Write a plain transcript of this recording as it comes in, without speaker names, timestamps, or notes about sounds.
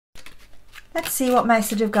Let's see what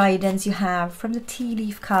message of guidance you have from the tea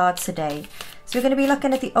leaf cards today. So we're going to be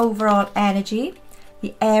looking at the overall energy,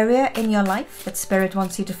 the area in your life that Spirit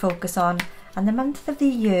wants you to focus on, and the month of the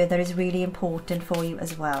year that is really important for you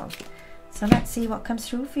as well. So let's see what comes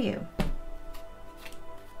through for you.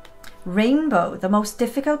 Rainbow, the most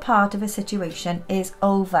difficult part of a situation is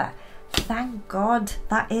over. Thank God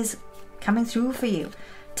that is coming through for you.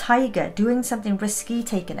 Tiger, doing something risky,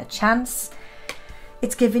 taking a chance.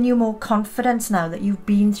 It's given you more confidence now that you've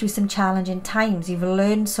been through some challenging times. You've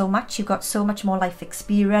learned so much. You've got so much more life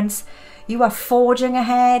experience. You are forging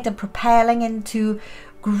ahead and propelling into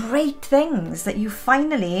great things that you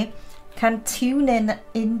finally can tune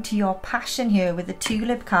into your passion here with the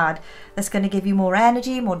tulip card. That's going to give you more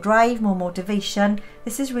energy, more drive, more motivation.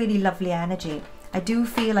 This is really lovely energy. I do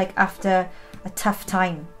feel like after a tough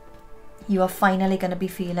time, you are finally going to be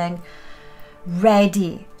feeling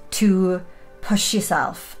ready to push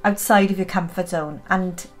yourself outside of your comfort zone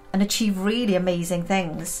and achieve really amazing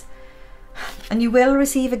things. And you will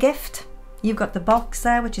receive a gift. You've got the box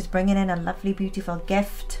there, which is bringing in a lovely, beautiful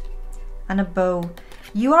gift and a bow.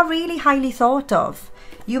 You are really highly thought of.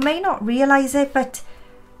 You may not realize it, but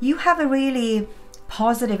you have a really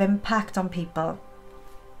positive impact on people.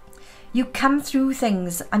 You come through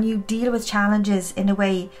things and you deal with challenges in a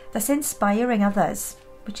way that's inspiring others,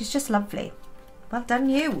 which is just lovely. Well done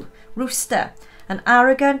you. Rooster, an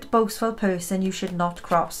arrogant, boastful person you should not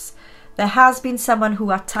cross. There has been someone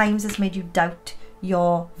who at times has made you doubt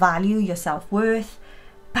your value, your self-worth,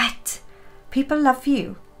 but people love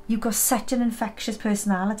you. You've got such an infectious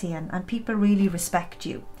personality and people really respect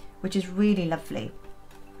you, which is really lovely.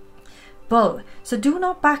 Bull, so do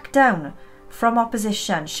not back down from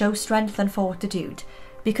opposition. Show strength and fortitude,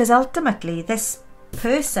 because ultimately this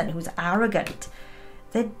person who's arrogant,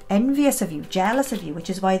 they're envious of you, jealous of you, which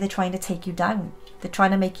is why they're trying to take you down. They're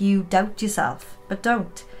trying to make you doubt yourself, but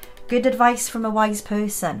don't. Good advice from a wise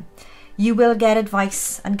person. You will get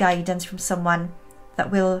advice and guidance from someone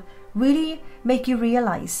that will really make you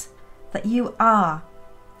realize that you are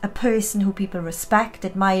a person who people respect,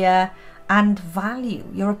 admire, and value.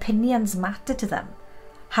 Your opinions matter to them.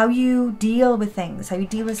 How you deal with things, how you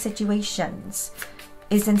deal with situations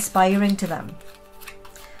is inspiring to them.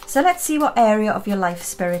 So let's see what area of your life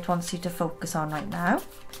Spirit wants you to focus on right now.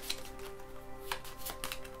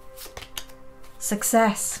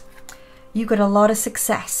 Success. You got a lot of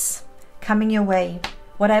success coming your way.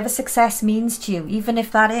 Whatever success means to you, even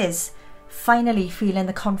if that is finally feeling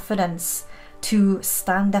the confidence to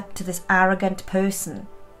stand up to this arrogant person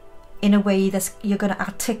in a way that you're going to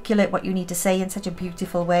articulate what you need to say in such a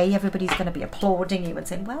beautiful way. Everybody's going to be applauding you and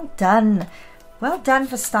saying, well done. Well done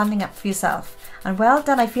for standing up for yourself. And well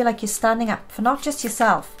done, I feel like you're standing up for not just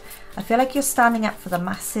yourself. I feel like you're standing up for the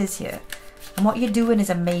masses here. And what you're doing is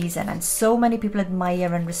amazing. And so many people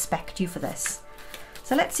admire and respect you for this.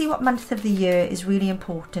 So let's see what month of the year is really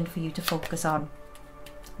important for you to focus on.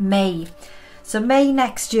 May. So May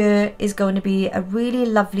next year is going to be a really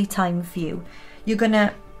lovely time for you. You're going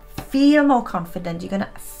to feel more confident. You're going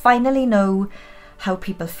to finally know how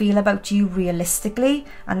people feel about you realistically,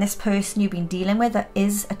 and this person you've been dealing with that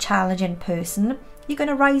is a challenging person, you're going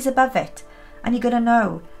to rise above it, and you're going to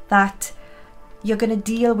know that you're going to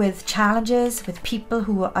deal with challenges with people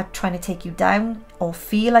who are trying to take you down or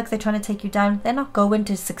feel like they're trying to take you down. They're not going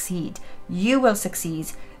to succeed. You will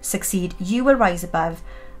succeed. You will rise above,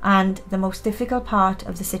 and the most difficult part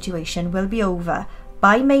of the situation will be over.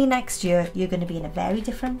 By May next year, you're going to be in a very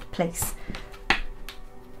different place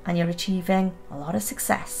and you're achieving a lot of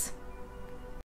success.